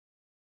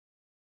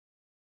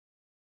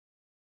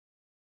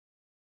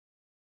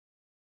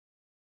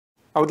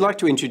I would like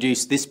to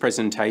introduce this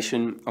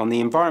presentation on the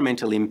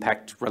environmental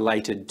impact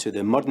related to the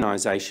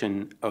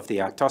modernisation of the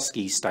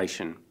Arctowski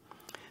station,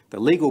 the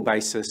legal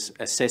basis,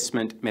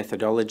 assessment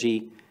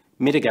methodology,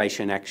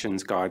 mitigation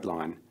actions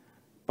guideline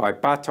by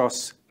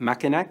Bartosz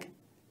Marciniak,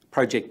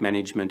 Project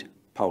Management,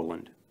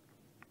 Poland.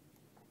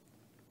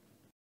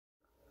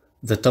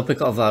 The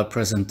topic of our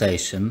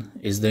presentation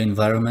is the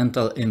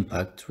environmental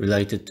impact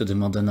related to the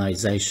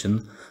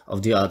modernization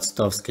of the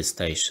Arctowski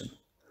station.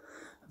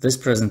 This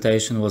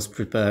presentation was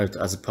prepared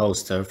as a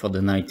poster for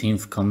the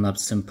 19th COMNAP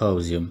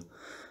Symposium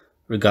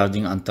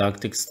regarding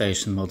Antarctic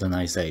station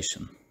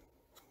modernization.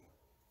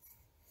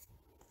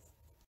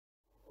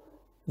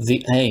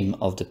 The aim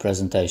of the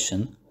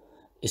presentation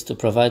is to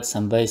provide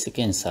some basic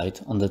insight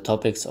on the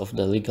topics of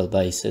the legal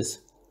basis,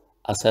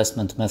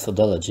 assessment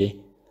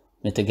methodology,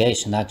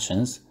 mitigation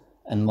actions,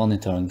 and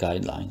monitoring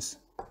guidelines.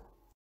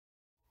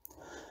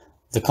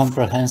 The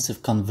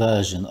comprehensive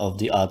conversion of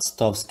the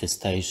Arctowski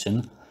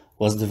station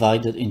was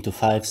divided into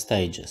 5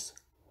 stages.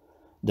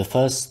 The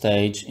first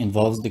stage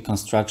involves the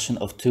construction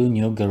of 2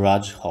 new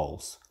garage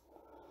halls.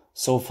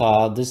 So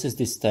far, this is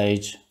the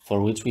stage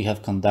for which we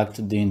have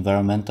conducted the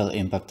environmental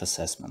impact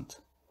assessment.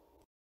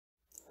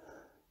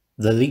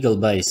 The legal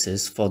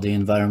basis for the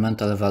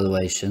environmental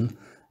evaluation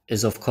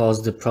is of course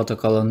the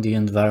Protocol on the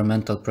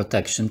Environmental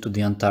Protection to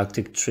the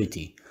Antarctic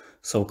Treaty,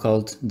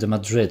 so-called the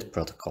Madrid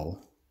Protocol.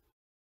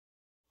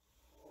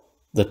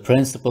 The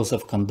principles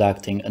of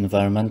conducting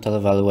environmental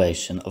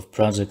evaluation of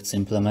projects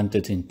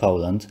implemented in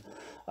Poland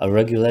are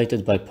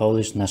regulated by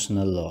Polish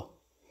national law.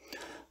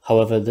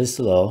 However, this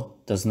law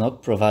does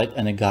not provide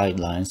any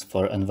guidelines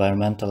for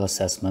environmental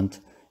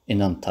assessment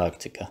in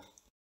Antarctica.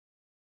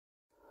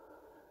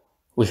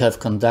 We have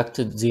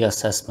conducted the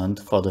assessment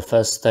for the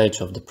first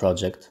stage of the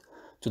project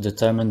to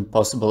determine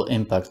possible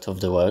impact of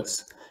the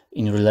works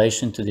in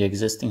relation to the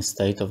existing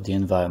state of the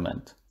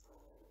environment.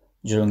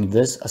 During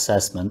this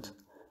assessment,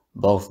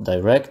 both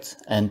direct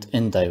and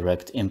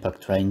indirect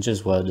impact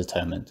ranges were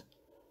determined.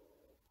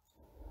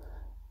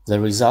 The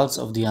results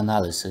of the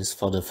analysis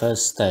for the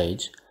first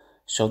stage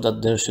show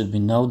that there should be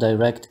no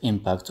direct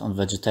impact on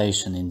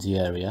vegetation in the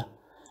area,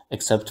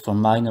 except for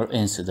minor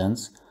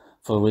incidents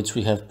for which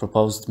we have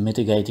proposed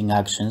mitigating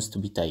actions to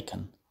be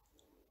taken.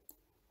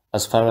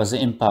 As far as the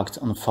impact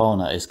on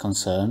fauna is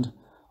concerned,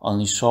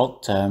 only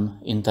short-term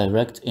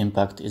indirect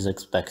impact is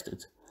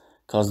expected,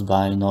 caused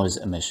by noise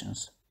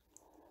emissions.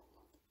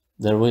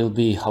 There will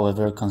be,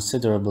 however,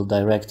 considerable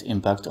direct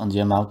impact on the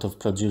amount of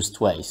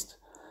produced waste,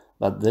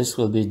 but this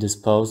will be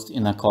disposed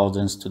in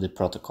accordance to the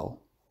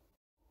protocol.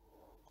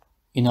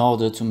 In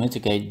order to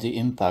mitigate the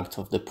impact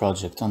of the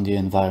project on the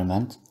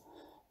environment,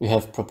 we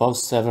have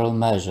proposed several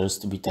measures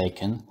to be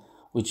taken,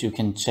 which you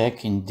can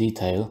check in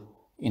detail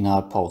in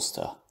our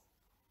poster.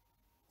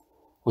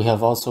 We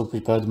have also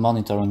prepared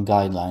monitoring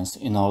guidelines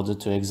in order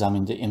to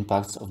examine the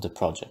impacts of the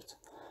project.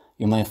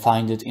 You may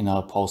find it in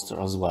our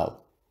poster as well.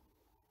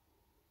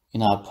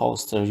 In our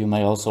poster, you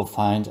may also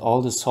find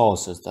all the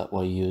sources that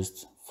were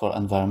used for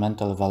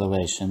environmental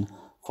evaluation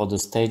for the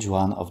stage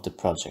 1 of the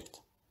project.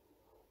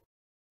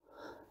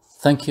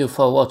 Thank you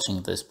for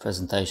watching this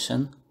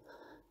presentation.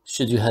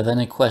 Should you have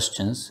any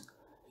questions,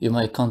 you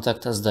may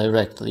contact us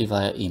directly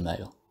via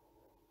email.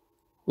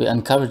 We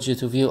encourage you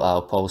to view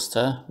our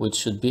poster, which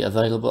should be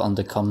available on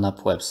the COMNAP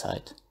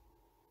website.